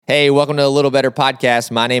Hey, welcome to the Little Better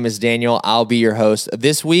Podcast. My name is Daniel. I'll be your host.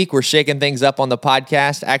 This week, we're shaking things up on the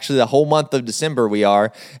podcast. Actually, the whole month of December we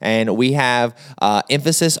are, and we have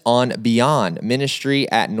emphasis on Beyond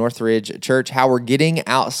ministry at Northridge Church, how we're getting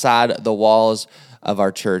outside the walls of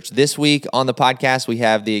our church. This week on the podcast, we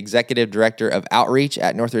have the Executive Director of Outreach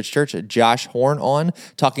at Northridge Church, Josh Horn, on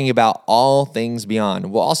talking about all things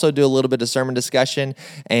Beyond. We'll also do a little bit of sermon discussion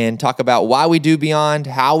and talk about why we do Beyond,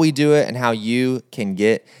 how we do it, and how you can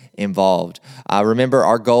get involved. Remember,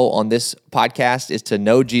 our goal on this podcast is to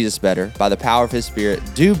know Jesus better by the power of His Spirit,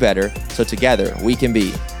 do better, so together we can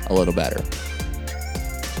be a little better.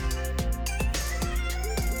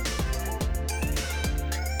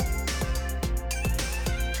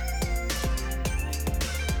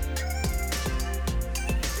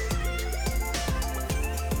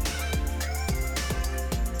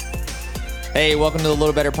 Hey, welcome to the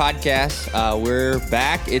Little Better Podcast. We're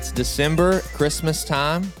back. It's December, Christmas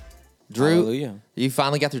time. Drew, Hallelujah. You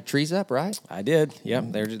finally got the trees up, right? I did. Yep.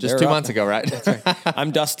 They're they're 2 up. months ago, right? That's right.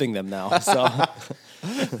 I'm dusting them now. So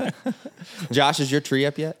Josh, is your tree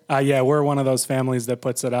up yet? Yeah, we're one of those families that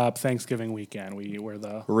puts it up Thanksgiving weekend. We're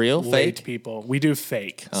the Real late fake people. We do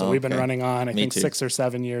fake. So Oh, we've been okay. running on, I Me think, too. 6 or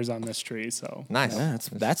 7 years on this tree. So Nice. Yeah,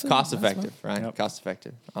 that's cost that's effective, right? Yep. Cost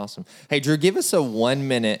effective. Awesome. Hey, Drew, give us a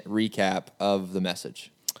 1-minute recap of the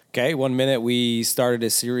message. okay. 1 minute, we started a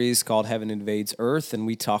series called Heaven Invades Earth, and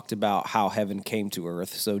we talked about how heaven came to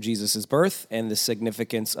earth. So Jesus' birth and the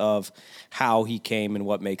significance of how he came and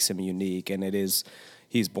what makes him unique. And it is,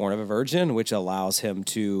 he's born of a virgin, which allows him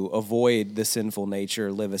to avoid the sinful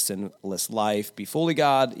nature, live a sinless life, be fully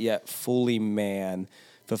God, yet fully man,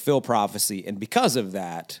 fulfill prophecy. And because of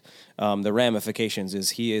that, the ramifications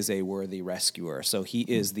is he is a worthy rescuer. So he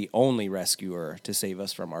is the only rescuer to save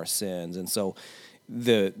us from our sins. And so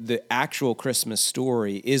the actual Christmas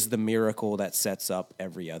story is the miracle that sets up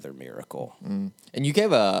every other miracle. And you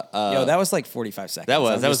gave a That was like 45 seconds. That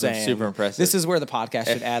was- I'm that just was saying. super impressive. This is where the podcast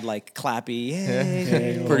should add like clappy.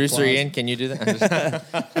 Yay. producer Ian, can you do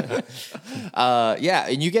that? Yeah,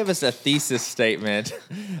 and you gave us a thesis statement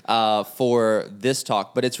for this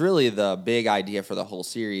talk, but it's really the big idea for the whole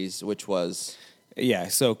series, which was Yeah,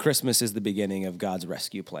 so Christmas is the beginning of God's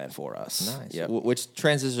rescue plan for us. nice, Yep. which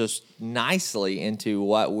transitions us nicely into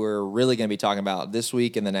what we're really going to be talking about this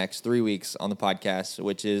week and the next 3 weeks on the podcast,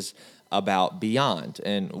 which is about Beyond.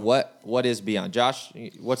 And what is Beyond? Josh,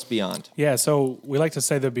 what's Beyond? yeah, so we like to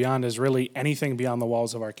say that Beyond is really anything beyond the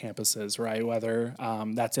walls of our campuses, right? Whether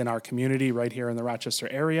that's in our community right here in the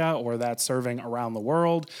Rochester area or that's serving around the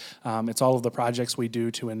world. It's all of the projects we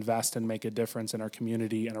do to invest and make a difference in our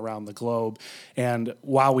community and around the globe. And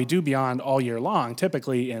while we do Beyond all year long,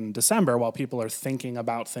 typically in December, while people are thinking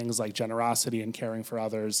about things like generosity and caring for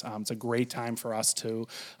others, it's a great time for us to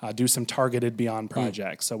do some targeted Beyond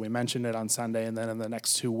projects. So we mentioned it on Sunday, and then in the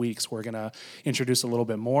next 2 weeks, we're going to introduce a little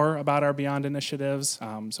bit more about our Beyond initiatives.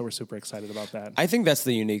 So we're super excited about that. I think that's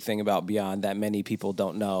the unique thing about Beyond that many people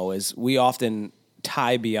don't know is we often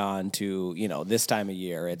tie Beyond to, this time of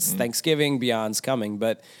year. It's Thanksgiving, Beyond's coming,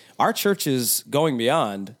 but our church is going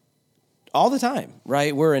beyond all the time,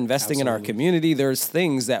 right? We're investing in our Absolutely. community. There's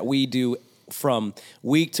things that we do from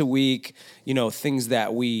week to week, things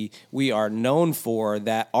that we are known for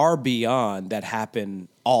that are beyond that happen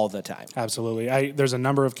all the time. Absolutely. There's a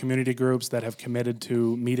number of community groups that have committed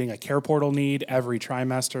to meeting a care portal need every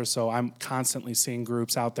trimester. So I'm constantly seeing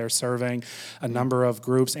groups out there serving. A number of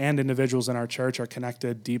groups and individuals in our church are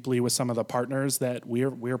connected deeply with some of the partners that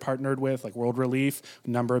we're partnered with, like World Relief. A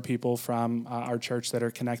number of people from our church that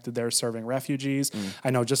are connected there serving refugees.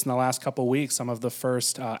 I know just in the last couple of weeks, some of the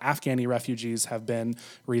first Afghani refugees have been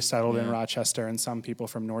resettled in Rochester, and some people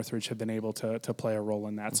from Northridge have been able to play a role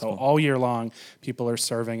in that. So all year long, people are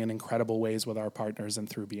serving in incredible ways with our partners and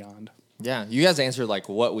through Beyond. Yeah, you guys answered like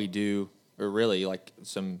what we do, or really like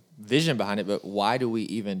some vision behind it, but why do we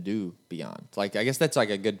even do Beyond? Like, I guess that's like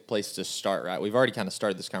a good place to start, right? We've already kind of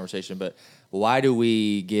started this conversation, but why do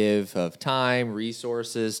we give of time,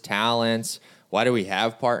 resources, talents? Why do we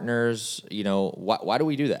have partners? Why do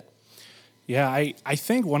we do that? Yeah, I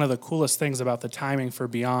think one of the coolest things about the timing for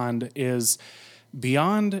Beyond is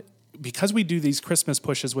Beyond, because we do these Christmas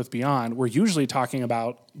pushes with Beyond, we're usually talking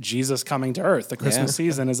about Jesus coming to earth. The Christmas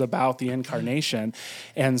season is about the incarnation.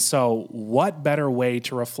 And so what better way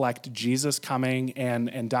to reflect Jesus coming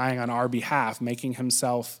and dying on our behalf, making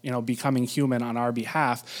himself, becoming human on our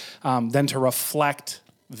behalf, than to reflect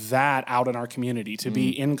that out in our community, to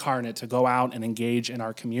be incarnate, to go out and engage in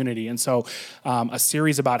our community. And so a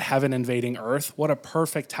series about heaven invading earth, what a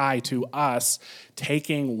perfect tie to us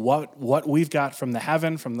taking what we've got from the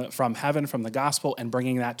heaven, from the gospel, and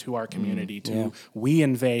bringing that to our community. We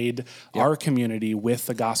invade our community with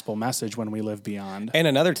the gospel message when we live beyond. And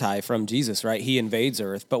another tie from Jesus, right? He invades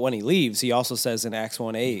earth, but when he leaves, he also says in Acts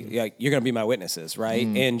 1:8, like, you're going to be my witnesses, right?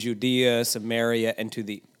 In Judea, Samaria, and to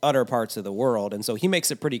the utter parts of the world. And so he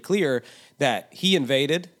makes it pretty clear that he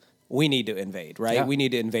invaded. We need to invade, right? Yeah. We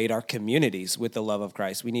need to invade our communities with the love of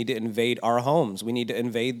Christ. We need to invade our homes. We need to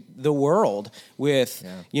invade the world with,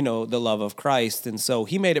 the love of Christ. And so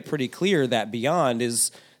he made it pretty clear that Beyond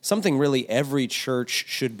is something really every church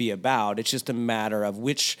should be about. It's just a matter of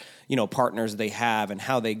which, partners they have and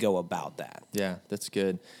how they go about that. Yeah, that's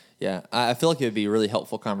good. Yeah, I feel like it would be a really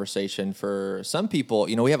helpful conversation for some people.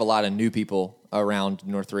 We have a lot of new people around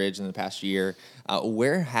Northridge in the past year.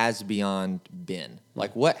 Where has Beyond been?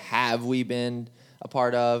 Like, what have we been a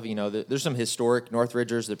part of? There's some historic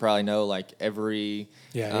Northridgers that probably know like every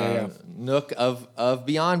nook of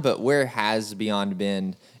Beyond, but where has Beyond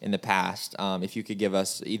been in the past? If you could give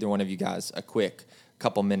us, either one of you guys, a quick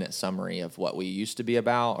couple-minute summary of what we used to be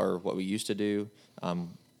about or what we used to do.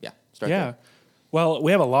 Start there. Well,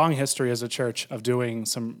 we have a long history as a church of doing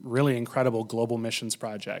some really incredible global missions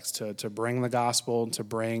projects to bring the gospel, to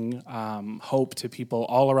bring hope to people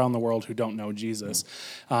all around the world who don't know Jesus.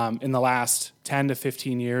 In the last 10 to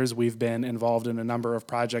 15 years, we've been involved in a number of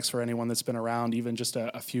projects. For anyone that's been around even just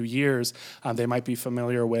a few years, they might be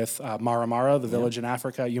familiar with Mara Mara, the village in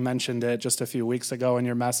Africa. You mentioned it just a few weeks ago in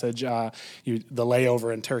your message. The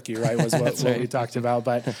layover in Turkey, right, was what we talked about.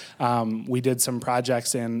 But we did some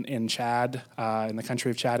projects in Chad, in the country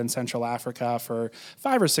of Chad in Central Africa for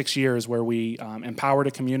 5 or 6 years, where we empowered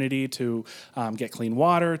a community to get clean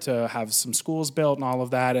water, to have some schools built and all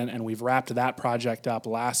of that. And we've wrapped that project up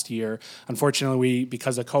last year. Unfortunately, we,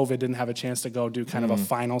 because of COVID, didn't have a chance to go do kind of a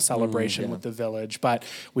final celebration with the village. But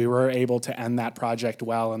we were able to end that project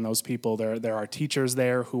well. And those people, there are teachers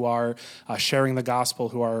there who are sharing the gospel,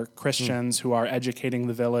 who are Christians, who are educating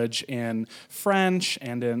the village in French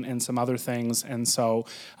and in some other things. And so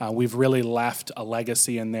we've really left a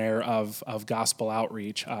legacy in there of gospel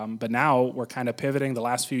outreach. But now we're kind of pivoting the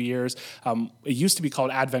last few years. It used to be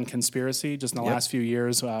called Advent Conspiracy. Just in the last few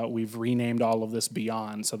years, we've renamed all of this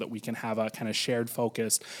Beyond so that we can have a kind of shared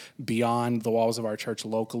focus beyond the walls of our church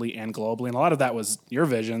locally and globally. And a lot of that was your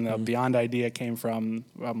vision. The Beyond idea came from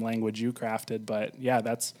language you crafted. But yeah,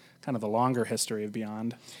 that's kind of the longer history of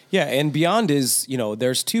Beyond. Yeah, and Beyond is,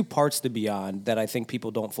 there's two parts to Beyond that I think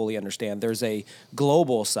people don't fully understand. There's a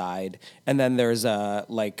global side, and then there's our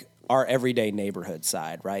everyday neighborhood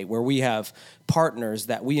side, right? Where we have partners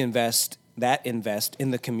that we invest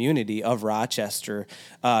in the community of Rochester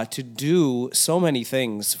to do so many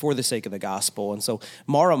things for the sake of the gospel. And so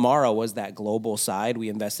Mara Mara was that global side. We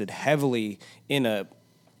invested heavily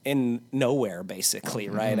in nowhere, basically,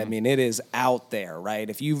 right? I mean, it is out there, right?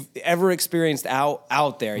 If you've ever experienced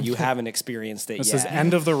out there, you haven't experienced it this yet. This is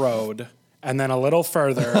end of the road, and then a little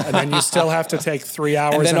further, and then you still have to take 3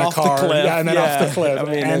 hours in a car. And then off the cliff.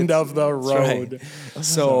 End of the road. Right.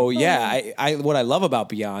 So, I what I love about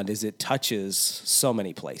Beyond is it touches so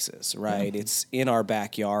many places, right? It's in our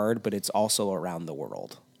backyard, but it's also around the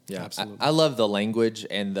world. Yeah, absolutely. I love the language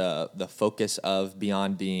and the focus of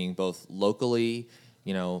Beyond being both locally,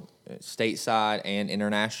 stateside and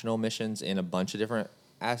international missions in a bunch of different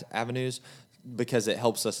avenues, because it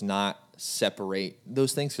helps us not separate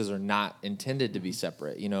those things, because they're not intended to be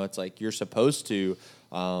separate. It's like you're supposed to,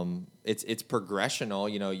 it's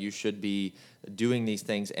progressional. You should be doing these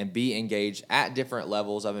things and be engaged at different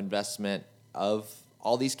levels of investment of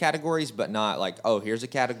all these categories, but not like, oh, here's a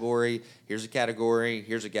category, here's a category,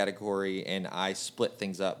 here's a category, and I split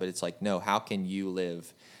things up. But it's like, no, how can you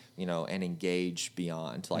live and engage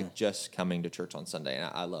beyond like just coming to church on Sunday?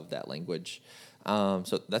 And I love that language.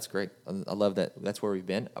 So that's great. I love that. That's where we've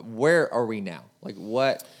been. Where are we now? Like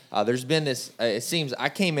what, there's been this, it seems I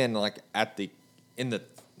came in like in the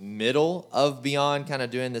middle of Beyond, kind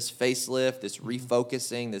of doing this facelift, this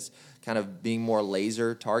refocusing, this kind of being more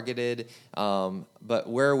laser targeted. But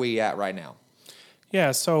where are we at right now?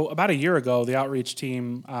 Yeah, so about a year ago, the outreach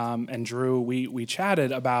team and Drew, we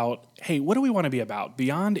chatted about, hey, what do we want to be about?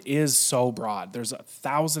 Beyond is so broad. There's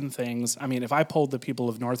 1,000 things. I mean, if I polled the people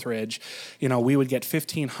of Northridge, we would get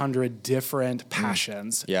 1,500 different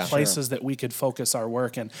passions, places that we could focus our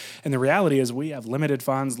work. And the reality is we have limited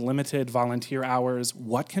funds, limited volunteer hours.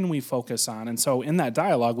 What can we focus on? And so in that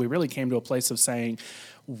dialogue, we really came to a place of saying,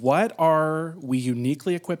 what are we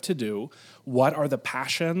uniquely equipped to do? What are the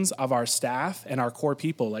passions of our staff and our core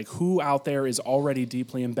people? Like, who out there is already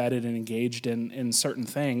deeply embedded and engaged in certain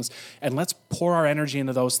things? And let's pour our energy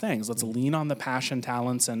into those things. Let's lean on the passion,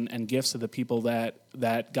 talents, and gifts of the people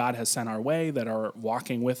that God has sent our way, that are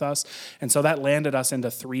walking with us. And so that landed us into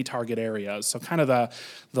 3 target areas. So kind of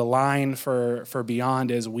the line for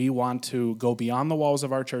Beyond is we want to go beyond the walls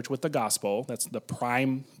of our church with the gospel. That's the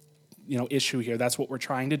prime issue here. That's what we're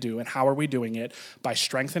trying to do. And how are we doing it? By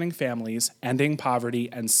strengthening families, ending poverty,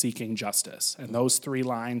 and seeking justice. And those 3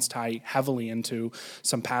 lines tie heavily into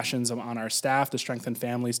some passions on our staff. To strengthen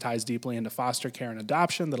families ties deeply into foster care and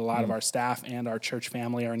adoption that a lot of our staff and our church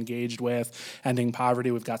family are engaged with. Ending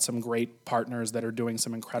poverty, we've got some great partners that are doing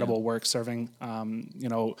some incredible work serving,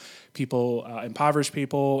 people, impoverished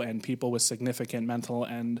people and people with significant mental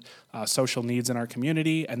and social needs in our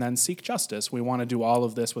community. And then seek justice. We want to do all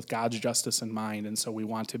of this with God's justice in mind. And so we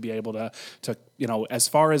want to be able to as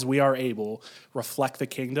far as we are able, reflect the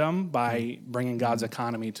kingdom by bringing God's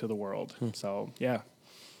economy to the world. So, yeah.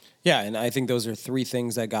 Yeah, and I think those are 3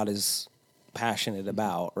 things that God is passionate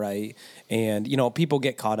about, right? And, people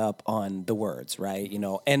get caught up on the words, right?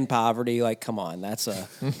 End poverty, like, come on, that's a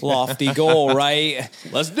lofty goal, right?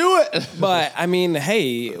 Let's do it. But, I mean,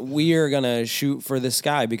 hey, we are going to shoot for the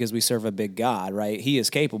sky because we serve a big God, right? He is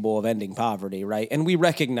capable of ending poverty, right? And we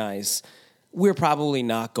recognize we're probably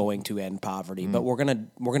not going to end poverty, but we're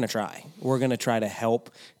gonna try. We're gonna try to help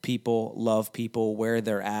people, love people where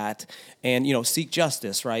they're at, and seek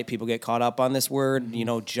justice. Right? People get caught up on this word,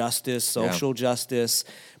 justice, social justice,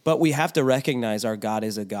 but we have to recognize our God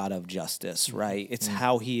is a God of justice. Right? It's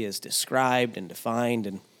how He is described and defined,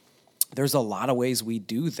 and there's a lot of ways we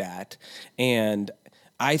do that. And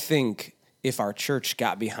I think if our church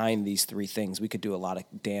got behind these 3 things, we could do a lot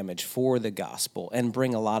of damage for the gospel and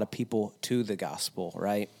bring a lot of people to the gospel,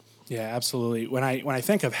 right? Yeah, absolutely. When I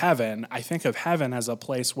think of heaven, I think of heaven as a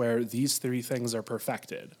place where these 3 things are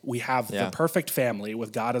perfected. We have the perfect family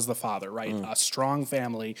with God as the Father, right? A strong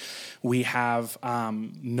family. We have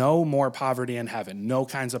no more poverty in heaven, no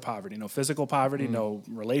kinds of poverty, no physical poverty, no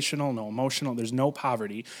relational, no emotional. There's no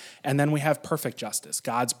poverty. And then we have perfect justice,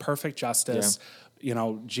 God's perfect justice.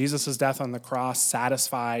 Jesus' death on the cross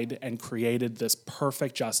satisfied and created this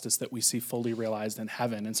perfect justice that we see fully realized in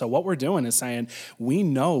heaven. And so what we're doing is saying, we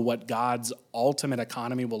know what God's ultimate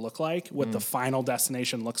economy will look like, what the final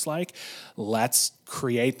destination looks like. Let's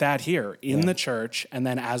create that here in the church. And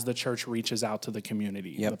then as the church reaches out to the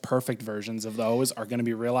community, the perfect versions of those are going to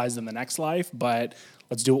be realized in the next life, but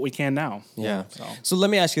let's do what we can now. Yeah. So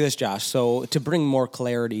let me ask you this, Josh. So to bring more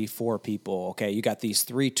clarity for people, okay, you got these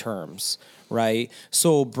 3 terms, right?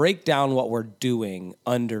 So break down what we're doing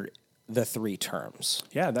under the 3 terms.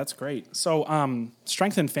 Yeah, that's great. So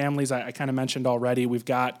strengthen families, I kind of mentioned already. We've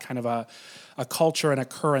got kind of a culture and a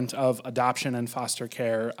current of adoption and foster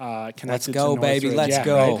care connected Let's go, to Northridge. baby. Let's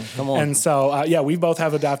go. Right? Come on. And so, we both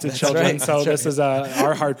have adopted children. right. So this is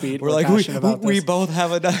our heartbeat. We're like, we both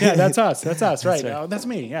have adopted. Yeah, that's us. That's us. Right. Oh, that's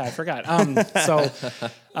me. Yeah, I forgot.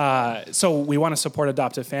 So we want to support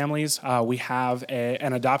adoptive families. We have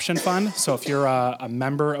an adoption fund. So if you're a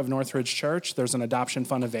member of Northridge Church, there's an adoption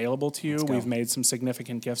fund available to you. We've made some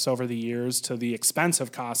significant gifts over the years to the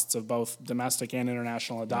expensive costs of both domestic and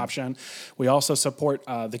international adoption. We also support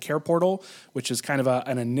the Care Portal, which is kind of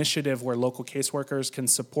an initiative where local caseworkers can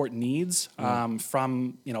support needs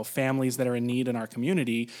from families that are in need in our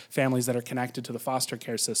community, families that are connected to the foster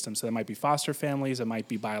care system. So that might be foster families, it might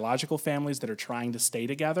be biological families that are trying to stay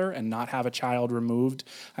together and not have a child removed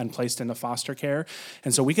and placed into foster care.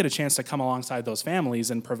 And so we get a chance to come alongside those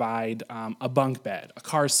families and provide a bunk bed, a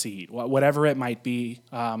car seat, whatever it might be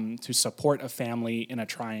to support a family in a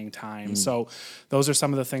trying time. So those are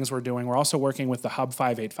some of the things we're doing. We're also working with the Hub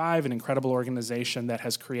 585, an incredible organization that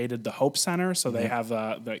has created the Hope Center. So they have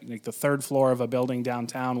the third floor of a building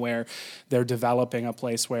downtown where they're developing a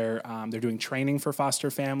place where they're doing training for foster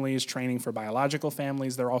families, training for biological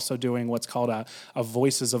families. They're also doing what's called a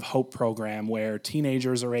Voices of Hope program where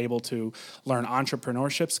teenagers are able to learn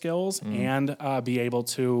entrepreneurship skills and be able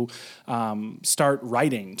to start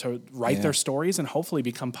writing, to write their stories and hopefully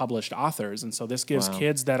become published authors. And so this gives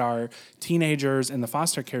kids that are teenagers in the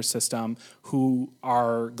foster care system who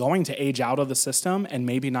are going to age out of the system and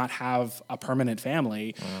maybe not have a permanent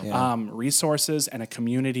family, resources and a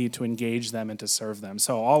community to engage them and to serve them.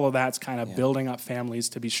 So all of that's kind of building up families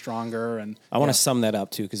to be stronger. And I want to sum that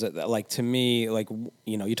up too, because like to me, like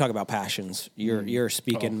you talk about passions. You're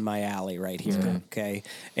speaking my alley right here, okay?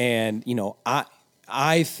 And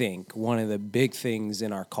I think one of the big things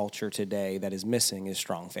in our culture today that is missing is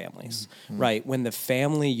strong families, right? When the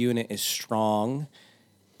family unit is strong,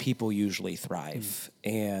 people usually thrive.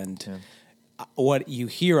 And what you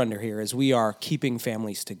hear under here is we are keeping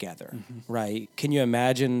families together, right? Can you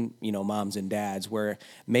imagine, moms and dads, where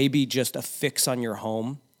maybe just a fix on your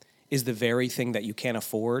home is the very thing that you can't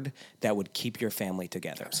afford that would keep your family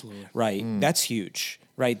together. Absolutely. Right? That's huge,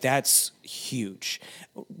 right? That's huge.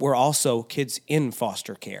 We're also kids in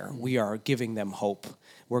foster care. We are giving them hope.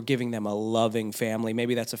 We're giving them a loving family.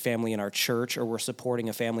 Maybe that's a family in our church, or we're supporting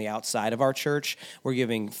a family outside of our church. We're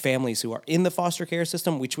giving families who are in the foster care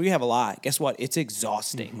system, which we have a lot. Guess what? It's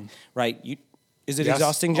exhausting, right? Is it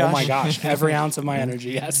exhausting, Josh? Oh my gosh, every ounce of my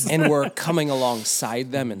energy, yes. And we're coming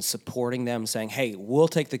alongside them and supporting them, saying, hey, we'll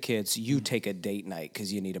take the kids, you take a date night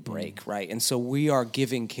because you need a break, right? And so we are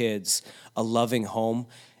giving kids a loving home.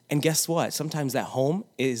 And guess what? Sometimes that home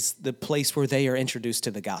is the place where they are introduced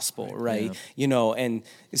to the gospel, right? Yeah. And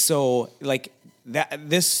so like that,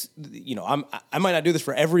 this, I might not do this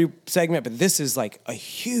for every segment, but this is like a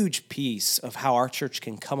huge piece of how our church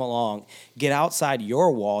can come along, get outside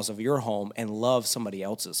your walls of your home and love somebody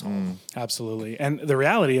else's home. Absolutely. And the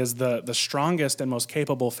reality is the strongest and most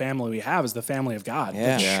capable family we have is the family of God.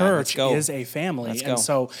 Yeah. The church is a family. Let's and go.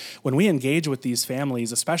 so when we engage with these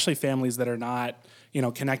families, especially families that are not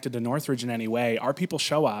connected to Northridge in any way, our people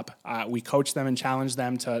show up. We coach them and challenge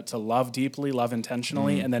them to love deeply, love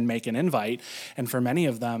intentionally, and then make an invite. And for many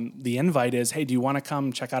of them, the invite is, hey, do you want to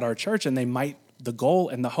come check out our church? And the goal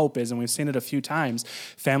and the hope is, and we've seen it a few times,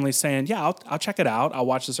 families saying, yeah, I'll check it out. I'll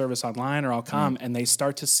watch the service online or I'll come. And they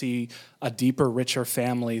start to see a deeper, richer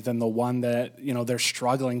family than the one that, they're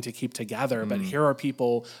struggling to keep together. But here are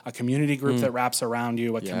people, a community group that wraps around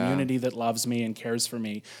you, a community that loves me and cares for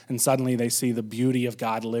me. And suddenly they see the beauty of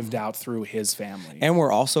God lived out through his family. And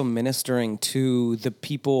we're also ministering to the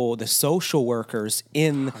people, the social workers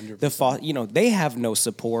in 100%. They have no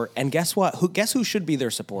support. And guess what? Guess who should be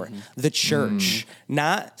their support? The church.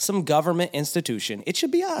 Not some government institution. It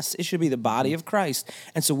should be us. It should be the body of Christ.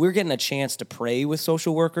 And so we're getting a chance to pray with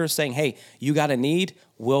social workers saying, hey, you got a need,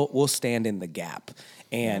 we'll stand in the gap.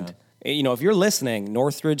 And if you're listening,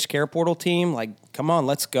 Northridge Care Portal team, like, come on,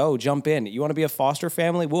 let's go, jump in. You want to be a foster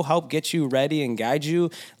family? We'll help get you ready and guide you.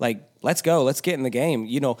 Like, let's go, let's get in the game.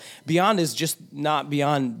 Beyond is just not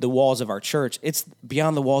beyond the walls of our church. It's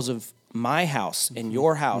beyond the walls of my house and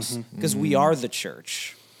your house, because we are the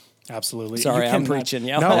church. Absolutely. Sorry, I'm preaching.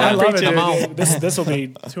 Yeah. No, I love it. This will be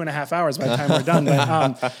 2.5 hours by the time we're done.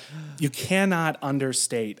 But you cannot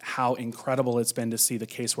understate how incredible it's been to see the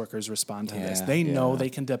caseworkers respond to this. They know they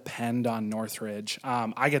can depend on Northridge.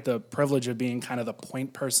 I get the privilege of being kind of the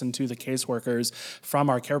point person to the caseworkers from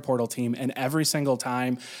our Care Portal team. And every single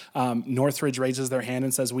time Northridge raises their hand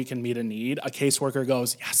and says, we can meet a need, a caseworker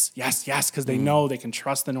goes, yes, yes, yes, because they know they can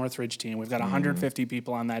trust the Northridge team. We've got 150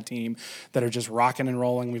 people on that team that are just rocking and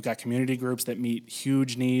rolling. We've got community groups that meet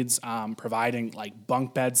huge needs, providing like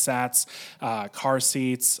bunk bed sets, car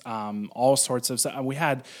seats, all sorts of stuff. We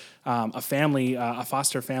had a family, a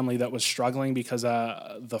foster family that was struggling because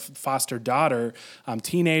the foster daughter,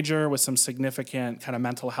 teenager with some significant kind of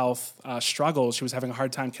mental health struggles, she was having a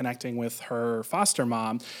hard time connecting with her foster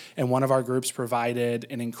mom. And one of our groups provided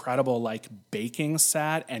an incredible like baking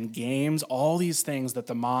set and games, all these things that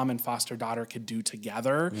the mom and foster daughter could do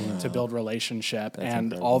together to build relationship. That's and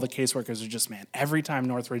incredible. All the caseworkers are just, man, every time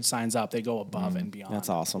Northridge signs up, they go above and beyond. That's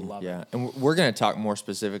awesome. Love Yeah. it. And we're going to talk more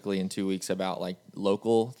specifically in 2 weeks about like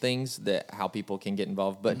local things that how people can get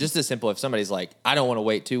involved. But just as simple, if somebody's like, I don't want to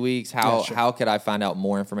wait 2 weeks, how could I find out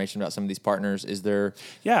more information about some of these partners? Is there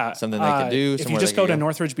something they can do? If you just go to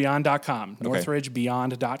northridgebeyond.com,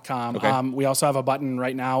 northridgebeyond.com. Okay. We also have a button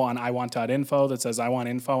right now on iwant.info that says I want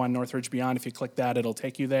info on Northridge Beyond. If you click that, it'll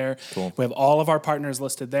take you there. Cool. We have all of our partners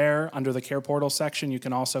listed there. Under the Care Portal section, you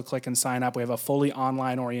can also click and sign up. We have a fully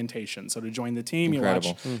online orientation. So to join the team,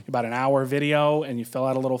 Incredible. you watch about an hour video and you fill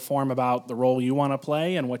out a little form about the role you want to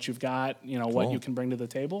play and what you've got, what you can bring to the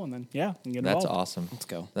table, and then you can get That's involved. awesome. Let's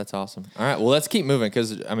go. That's awesome. All right, well, let's keep moving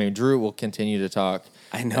because Drew will continue to talk.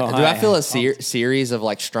 I know. Do I feel a series of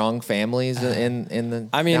like strong families in the?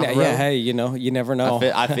 I mean, down the road? yeah. Hey, you never know.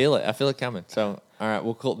 I feel it. I feel it coming. So, all right,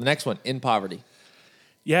 well, cool. The next one, in poverty.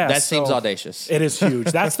 Yeah, That seems audacious. It is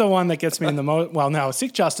huge. That's the one that gets me in the most. Well, no,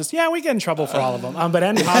 seek justice. Yeah, we get in trouble for all of them. But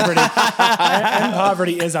end poverty, end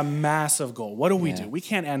poverty is a massive goal. What do we do? We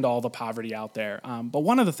can't end all the poverty out there. But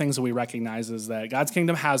one of the things that we recognize is that God's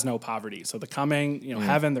kingdom has no poverty. So the coming,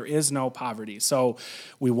 heaven, there is no poverty. So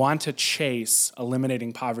we want to chase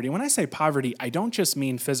eliminating poverty. When I say poverty, I don't just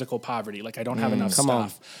mean physical poverty, like I don't have enough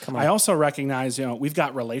stuff. Come on. I also recognize, we've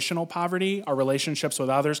got relational poverty, our relationships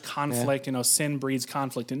with others, conflict. Sin breeds conflict.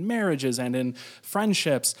 conflict in marriages and in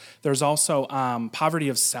friendships. There's also poverty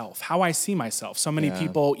of self, how I see myself. So many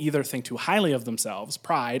people either think too highly of themselves,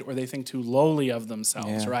 pride, or they think too lowly of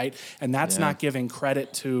themselves, right? And that's not giving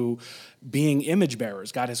credit to being image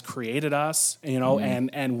bearers. God has created us,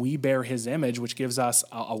 and we bear his image, which gives us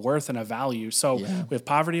a worth and a value. So we have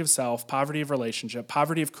poverty of self, poverty of relationship,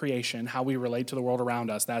 poverty of creation, how we relate to the world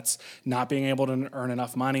around us. That's not being able to earn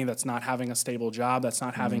enough money. That's not having a stable job. That's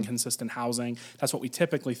not having consistent housing. That's what we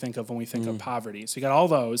typically think of when we think of poverty. So you got all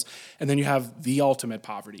those, and then you have the ultimate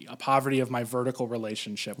poverty, a poverty of my vertical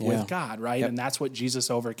relationship with God, right? And that's what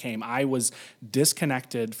Jesus overcame. I was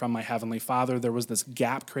disconnected from my heavenly Father. There was this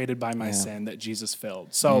gap created by my sin that Jesus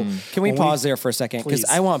filled. So can we pause there for a second? Because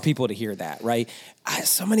I want people to hear that, right?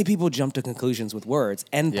 So many people jump to conclusions with words.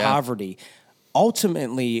 End poverty.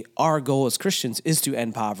 Ultimately, our goal as Christians is to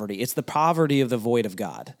end poverty. It's the poverty of the void of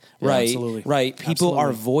God, right? Absolutely. Right. People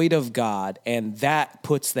are void of God, and that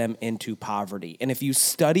puts them into poverty. And if you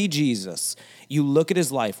study Jesus, you look at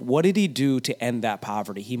his life, what did he do to end that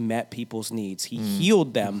poverty? He met people's needs. He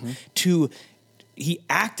healed them he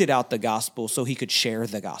acted out the gospel so he could share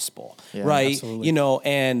the gospel, right? Absolutely.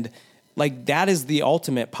 And like that is the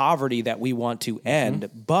ultimate poverty that we want to end,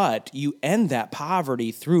 but you end that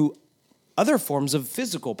poverty through other forms of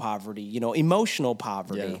physical poverty, emotional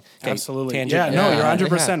poverty. Okay, absolutely. Tangent. You're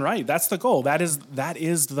 100% right. That's the goal. That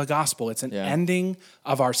is the gospel. It's an ending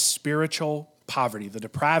of our spiritual poverty, the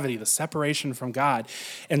depravity, the separation from God.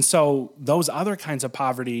 And so those other kinds of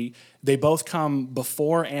poverty, they both come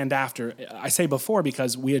before and after. I say before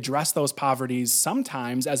because we address those poverties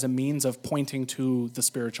sometimes as a means of pointing to the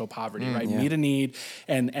spiritual poverty, right? Meet a need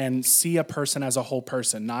and see a person as a whole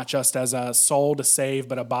person, not just as a soul to save,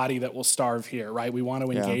 but a body that will starve here, right? We want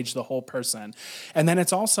to engage the whole person. And then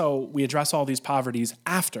it's also, we address all these poverties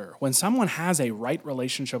after. When someone has a right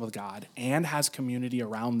relationship with God and has community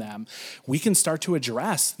around them, we can start to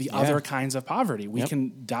address the other kinds of poverty. We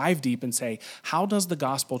can dive deep and say, how does the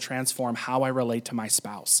gospel transform how I relate to my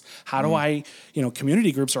spouse? How do I,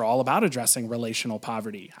 community groups are all about addressing relational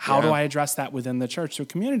poverty. How do I address that within the church through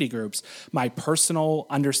community groups? My personal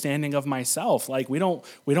understanding of myself. Like we don't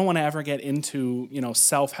want to ever get into,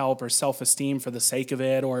 self-help or self-esteem for the sake of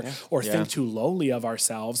it or think too lowly of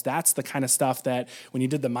ourselves. That's the kind of stuff that when you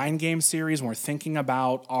did the Mind Game series, when we're thinking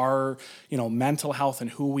about our, mental health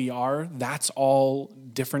and who we are, that's all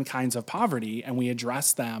different kinds of poverty, and we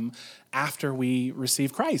address them after we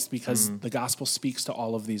receive Christ because the gospel speaks to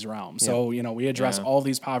all of these realms. So, we address all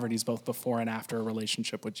these poverties both before and after a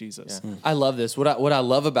relationship with Jesus. I love this. What I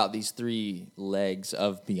love about these three legs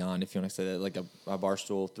of Beyond, if you want to say that, like a bar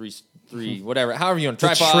stool, three, whatever, however you want to,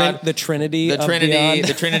 tripod. The Trinity the of Trinity, Beyond.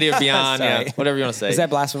 The Trinity of Beyond, whatever you want to say. Is that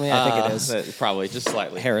blasphemy? I think it is. Probably, just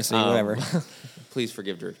slightly. Heresy, whatever. Please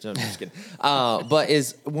forgive Drew. No, I'm just kidding. But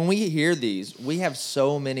when we hear these, we have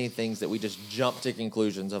so many things that we just jump to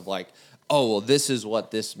conclusions of like, oh, well, this is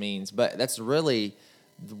what this means. But that's really,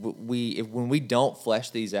 when we don't flesh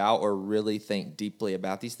these out or really think deeply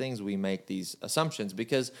about these things, we make these assumptions.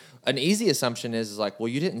 Because an easy assumption is like, well,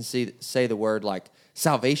 you didn't say the word like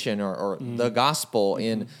salvation or the gospel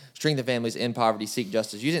in Strengthen Families, in Poverty, Seek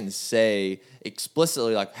Justice. You didn't say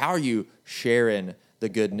explicitly like, how are you sharing the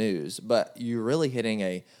good news? But you're really hitting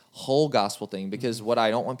a whole gospel thing, because what I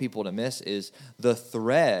don't want people to miss is the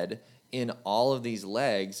thread in all of these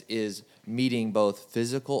legs is meeting both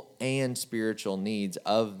physical and spiritual needs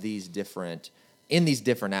of these different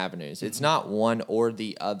avenues. It's not one or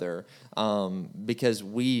the other, because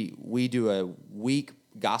we do a weak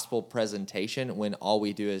gospel presentation when all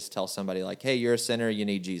we do is tell somebody like, hey, you're a sinner, you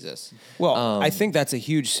need Jesus. Well, I think that's a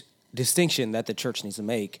huge distinction that the church needs to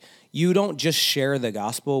make. You don't just share the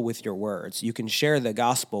gospel with your words. You can share the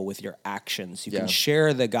gospel with your actions. You can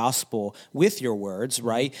share the gospel with your words,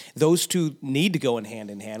 right? Those two need to go in hand.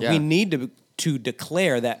 We need to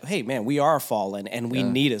declare that, hey, man, we are fallen and we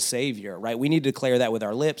need a savior, right? We need to declare that with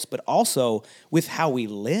our lips, but also with how we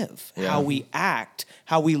live, how we act,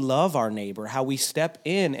 how we love our neighbor, how we step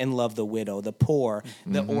in and love the widow, the poor,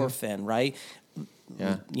 the orphan, right?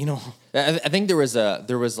 Yeah, I think there's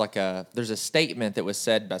a statement that was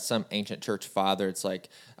said by some ancient church father. It's like,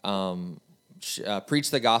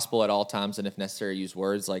 preach the gospel at all times, and if necessary, use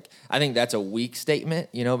words. Like, I think that's a weak statement,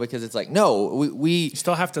 because it's like, no, we you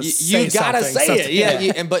still have to say you gotta something.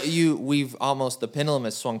 say it, we've almost, the pendulum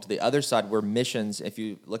has swung to the other side where missions, if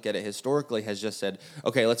you look at it historically, has just said,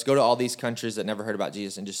 okay, let's go to all these countries that never heard about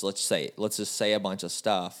Jesus and just let's just say a bunch of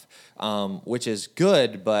stuff, which is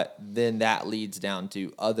good, but then that leads down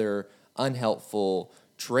to other unhelpful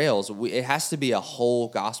trails. It has to be a whole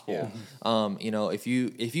gospel. If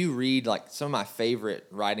you read like some of my favorite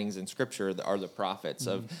writings in Scripture are the prophets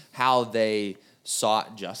of how they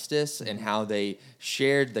sought justice and how they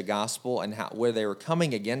shared the gospel and where they were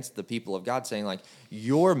coming against the people of God, saying like,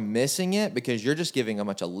 you're missing it because you're just giving a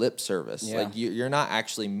bunch of lip service. Yeah. Like you're not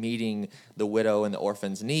actually meeting the widow and the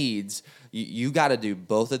orphan's needs. You got to do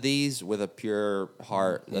both of these with a pure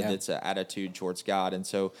heart that's an attitude towards God. And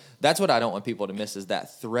so that's what I don't want people to miss, is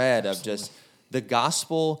that thread of just the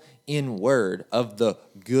gospel in word of the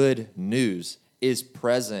good news is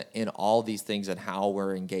present in all these things and how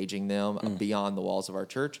we're engaging them beyond the walls of our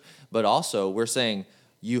church. But also we're saying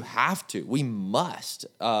we must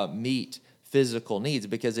meet physical needs,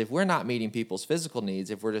 because if we're not meeting people's physical needs,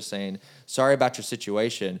 if we're just saying, sorry about your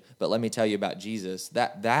situation, but let me tell you about Jesus,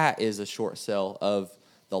 that is a short sell of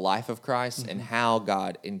the life of Christ and how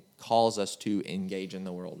God calls us to engage in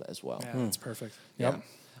the world as well. Yeah, that's perfect. Yep.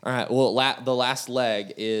 All right. Well, the last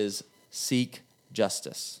leg is seek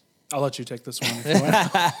justice. I'll let you take this one. If you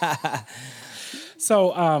want.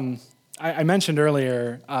 So I mentioned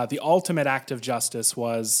earlier the ultimate act of justice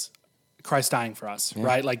was Christ dying for us,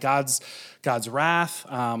 right? Like God's wrath,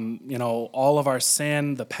 all of our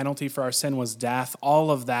sin, the penalty for our sin was death. All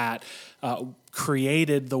of that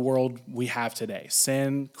created the world we have today.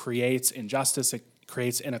 Sin creates injustice. It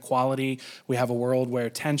creates inequality. We have a world where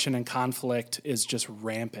tension and conflict is just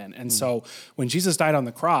rampant. And so when Jesus died on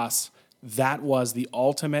the cross, that was the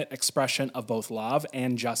ultimate expression of both love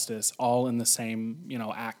and justice, all in the same,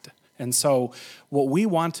 act. And so what we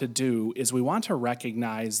want to do is we want to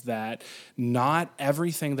recognize that not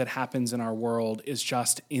everything that happens in our world is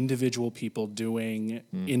just individual people doing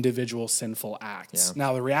individual sinful acts. Yeah.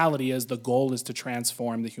 Now, the reality is the goal is to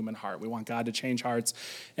transform the human heart. We want God to change hearts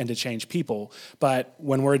and to change people. But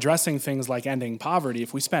when we're addressing things like ending poverty,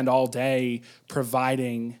 if we spend all day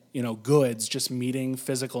providing goods, just meeting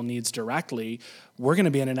physical needs directly, we're going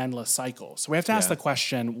to be in an endless cycle. So we have to ask the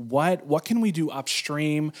question, what can we do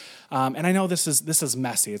upstream? And I know this is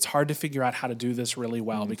messy. It's hard to figure out how to do this really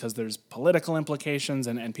well because there's political implications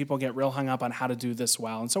and people get real hung up on how to do this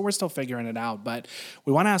well. And so we're still figuring it out. But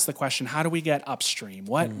we want to ask the question, how do we get upstream?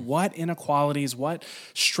 What inequalities, what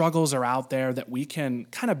struggles are out there that we can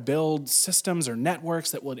kind of build systems or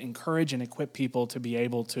networks that would encourage and equip people to be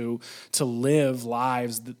able to live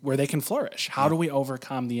lives where they can flourish? How do we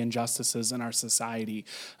overcome the injustices in our society?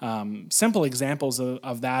 Simple examples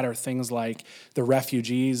of that are things like the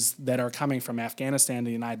refugees that are coming from Afghanistan to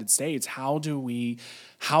the United States. How do we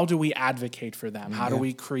advocate for them? How do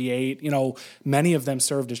we create, many of them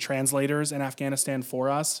served as translators in Afghanistan for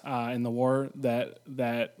us in the war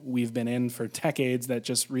that we've been in for decades that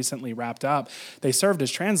just recently wrapped up. They served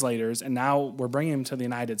as translators, and now we're bringing them to the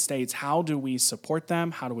United States. How do we support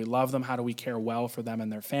them? How do we love them? How do we care well for them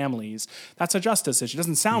and their families? That's a justice issue. It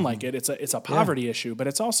doesn't sound like it. It's a poverty issue, but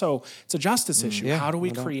it's a justice issue. Yeah, how do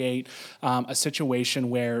we create a situation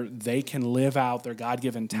where they can live out their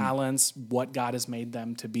God-given talents, what God has made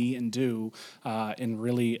them to be and do in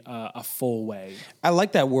really a full way? I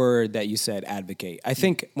like that word that you said, advocate. I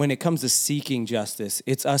think when it comes to seeking justice,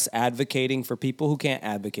 it's us advocating for people who can't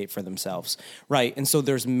advocate for themselves, right? And so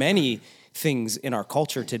there's many things in our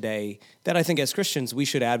culture today that I think as Christians we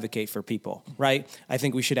should advocate for people, right? I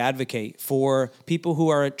think we should advocate for people who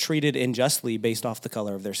are treated unjustly based off the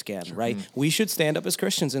color of their skin, right? We should stand up as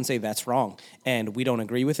Christians and say that's wrong and we don't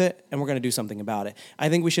agree with it and we're going to do something about it. I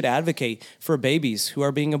think we should advocate for babies who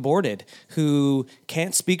are being aborted, who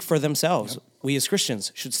can't speak for themselves. We as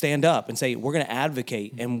Christians should stand up and say, we're going to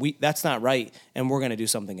advocate, and that's not right, and we're going to do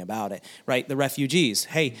something about it, right? The refugees,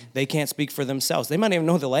 hey, they can't speak for themselves. They might not even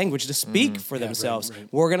know the language to speak for themselves. Right.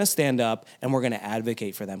 We're going to stand up, and we're going to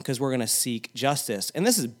advocate for them because we're going to seek justice. And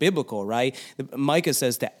this is biblical, right? Micah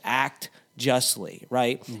says to act justly,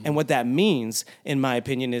 right? And what that means, in my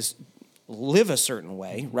opinion, is live a certain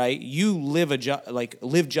way, right? You live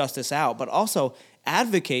live justice out, but also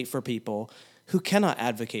advocate for people who cannot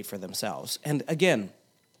advocate for themselves. And again,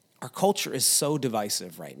 our culture is so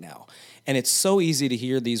divisive right now. And it's so easy to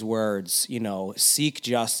hear these words, seek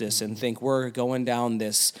justice and think we're going down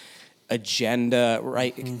this agenda,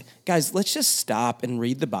 right? Guys, let's just stop and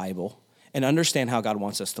read the Bible and understand how God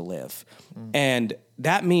wants us to live. And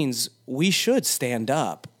that means we should stand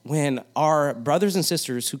up when our brothers and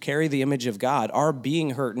sisters who carry the image of God are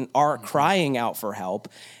being hurt and are crying out for help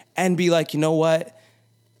and be like, you know what?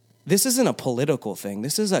 This isn't a political thing.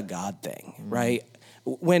 This is a God thing, right?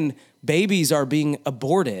 When babies are being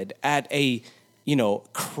aborted at a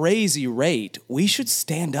crazy rate, we should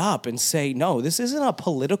stand up and say, no, this isn't a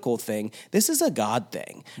political thing. This is a God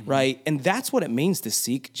thing, right? And that's what it means to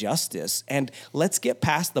seek justice. And let's get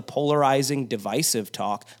past the polarizing, divisive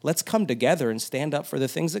talk. Let's come together and stand up for the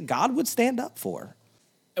things that God would stand up for.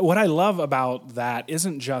 What I love about that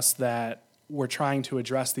isn't just that we're trying to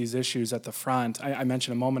address these issues at the front. I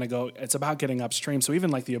mentioned a moment ago, it's about getting upstream. So even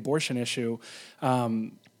like the abortion issue,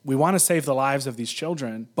 we want to save the lives of these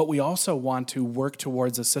children, but we also want to work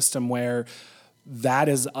towards a system where that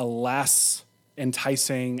is a less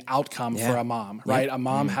enticing outcome for a mom, right? A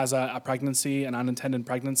mom has a pregnancy, an unintended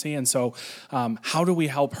pregnancy. And so how do we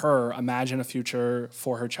help her imagine a future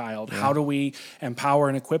for her child? How do we empower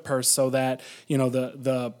and equip her so that,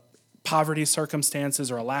 the poverty circumstances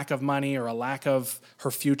or a lack of money or a lack of her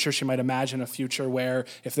future, she might imagine a future where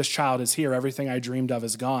if this child is here, everything I dreamed of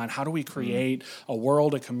is gone. How do we create a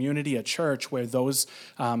world, a community, a church where those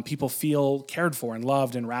people feel cared for and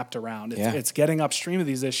loved and wrapped around? It's getting upstream of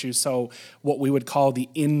these issues. So what we would call the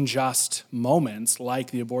unjust moments, like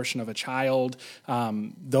the abortion of a child,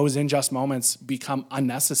 those unjust moments become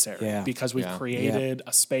unnecessary because we've created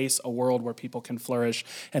a space, a world where people can flourish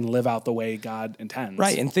and live out the way God intends.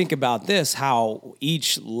 Right, and think about this, how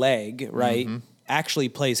each leg, right, actually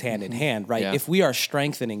plays hand in hand, right? If we are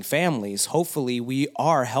strengthening families, hopefully we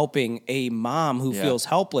are helping a mom who feels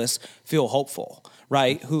helpless feel hopeful,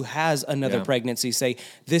 right? Who has another pregnancy say,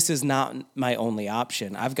 this is not my only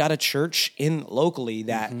option. I've got a church locally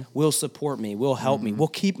that will support me, will help me, will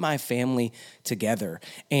keep my family together.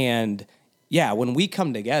 And when we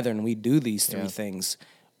come together and we do these three things,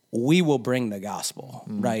 we will bring the gospel,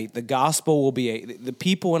 right? The gospel will be the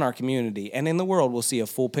people in our community and in the world will see a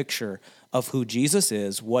full picture of who Jesus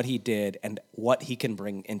is, what he did, and what he can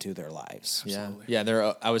bring into their lives.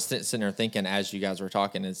 Yeah. I was sitting there thinking as you guys were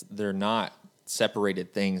talking, they're not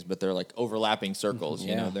separated things, but they're like overlapping circles.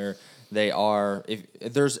 You know, they are. If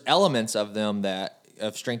there's elements of them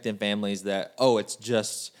of strength in families that it's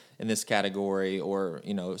just in this category, or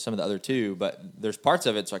some of the other two, but there's parts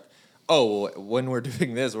of it's like, when we're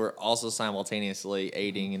doing this, we're also simultaneously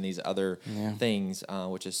aiding in these other things,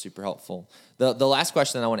 which is super helpful. The last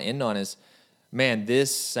question that I want to end on is, man,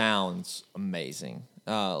 this sounds amazing.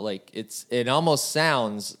 It almost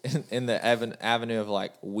sounds in the avenue of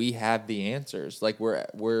like, we have the answers, like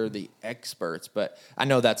we're the experts, but I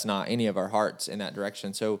know that's not any of our hearts in that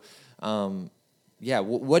direction. So,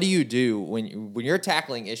 what do you do when you're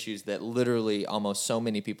tackling issues that literally almost so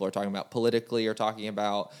many people are talking about, politically or talking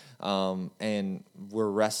about, and we're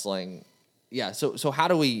wrestling? Yeah. So how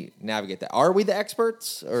do we navigate that? Are we the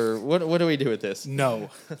experts, or what do we do with this?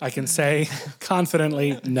 No, I can say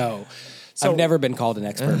confidently, no. So, I've never been called an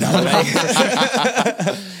expert, by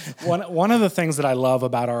the way. One of the things that I love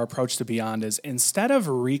about our approach to Beyond is, instead of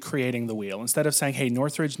recreating the wheel, instead of saying, hey,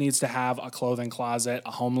 Northridge needs to have a clothing closet,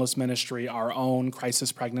 a homeless ministry, our own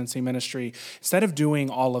crisis pregnancy ministry, instead of doing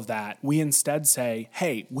all of that, we instead say,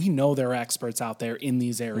 hey, we know there are experts out there in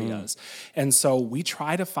these areas. And so we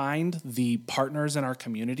try to find the partners in our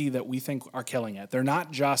community that we think are killing it. They're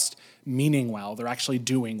not just meaning well, they're actually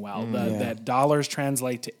doing well. That dollars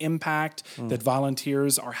translate to impact, that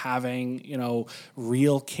volunteers are having,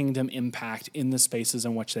 real kingdom impact in the spaces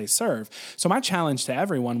in which they serve. So my challenge to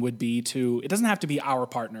everyone would be it doesn't have to be our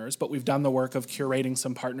partners, but we've done the work of curating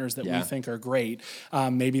some partners that we think are great.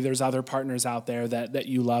 Maybe there's other partners out there that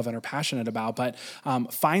you love and are passionate about, but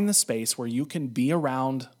find the space where you can be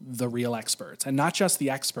around the real experts, and not just the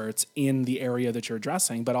experts in the area that you're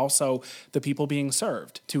addressing, but also the people being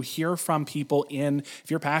served, to hear from people if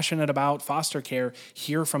you're passionate about foster care,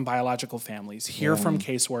 hear from biological families, hear from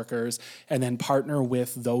caseworkers, and then partner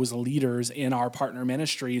with those leaders in our partner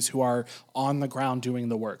ministries who are on the ground doing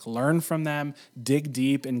the work. Learn from them, dig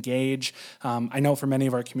deep, engage. I know for many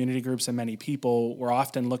of our community groups and many people, we're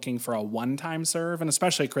often looking for a one-time serve, and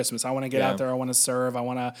especially at Christmas. I want to get out there, I want to serve, I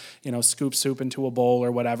want to, scoop soup into a bowl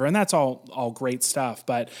or whatever, and that's all great stuff,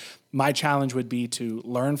 but my challenge would be to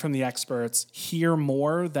learn from the experts, hear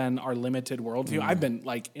more than our limited worldview. I've been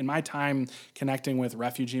in my time connecting with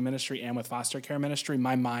refugee ministry and with foster care ministry,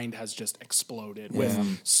 my mind has just exploded with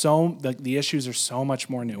the issues are so much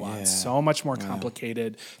more nuanced, so much more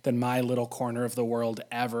complicated than my little corner of the world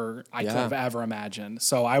I could have ever imagined.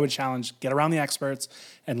 So I would challenge, get around the experts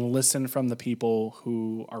and listen from the people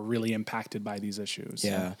who are really impacted by these issues.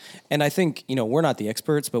 Yeah. And I think, we're not the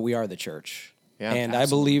experts, but we are the church. Yeah, and absolutely.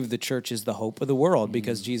 I believe the church is the hope of the world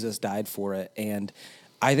because Jesus died for it. And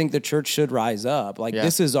I think the church should rise up.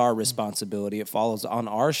 This is our responsibility. It falls on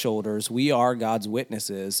our shoulders. We are God's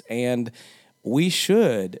witnesses, and we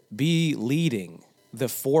should be leading the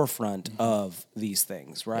forefront of these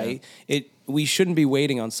things, right? We shouldn't be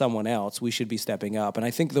waiting on someone else. We should be stepping up. And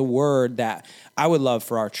I think the word that I would love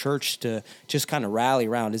for our church to just kind of rally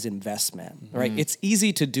around is investment, right? It's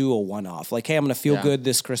easy to do a one-off. Like, hey, I'm going to feel good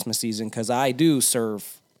this Christmas season because I do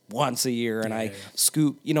serve once a year and I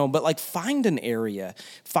scoop, but like find an area,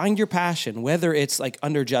 find your passion, whether it's like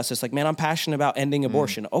under justice, like, man, I'm passionate about ending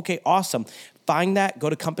abortion. Okay, awesome. Find that, go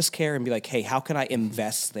to Compass Care and be like, hey, how can I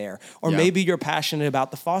invest there? Or maybe you're passionate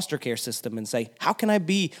about the foster care system and say, how can I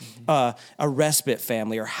be a respite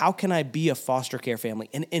family? Or how can I be a foster care family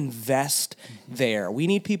and invest there? We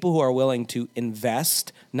need people who are willing to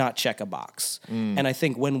invest, not check a box. And I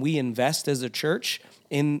think when we invest as a church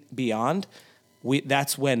in Beyond,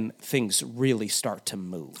 that's when things really start to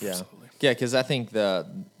move. Yeah, because I think the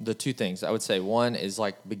two things I would say, one is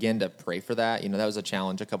like begin to pray for that. That was a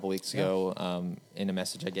challenge a couple weeks ago in a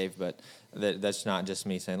message I gave, but that's not just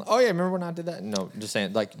me saying, oh yeah, remember when I did that? No, just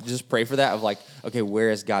saying like just pray for that of like, okay, where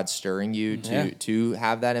is God stirring you to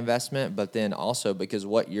have that investment? But then also because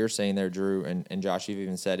what you're saying there, Drew and Josh, you've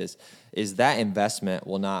even said is that investment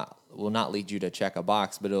will not lead you to check a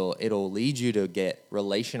box, but it'll lead you to get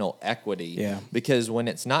relational equity. Yeah. Because when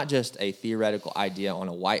it's not just a theoretical idea on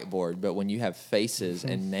a whiteboard, but when you have faces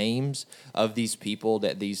and names of these people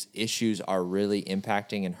that these issues are really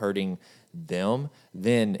impacting and hurting them,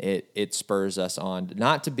 then it spurs us on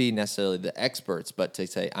not to be necessarily the experts, but to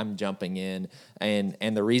say, I'm jumping in.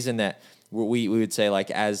 And the reason that we would say, like,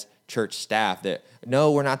 as church staff, that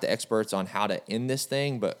no, we're not the experts on how to end this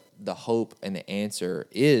thing, but the hope and the answer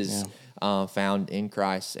is found in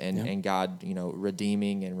Christ and God,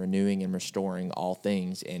 redeeming and renewing and restoring all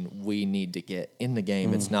things. And we need to get in the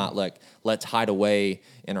game. It's not like, let's hide away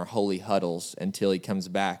in our holy huddles until he comes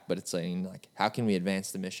back. But it's saying, like, how can we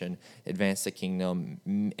advance the mission, advance the kingdom,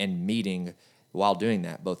 and meeting while doing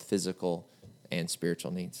that, both physical and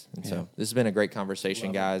spiritual needs. And so this has been a great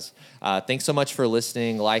conversation, guys. Thanks so much for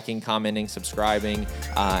listening, liking, commenting, subscribing.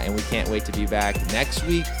 And we can't wait to be back next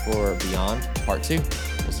week for Beyond Part 2.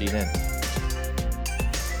 We'll see you then.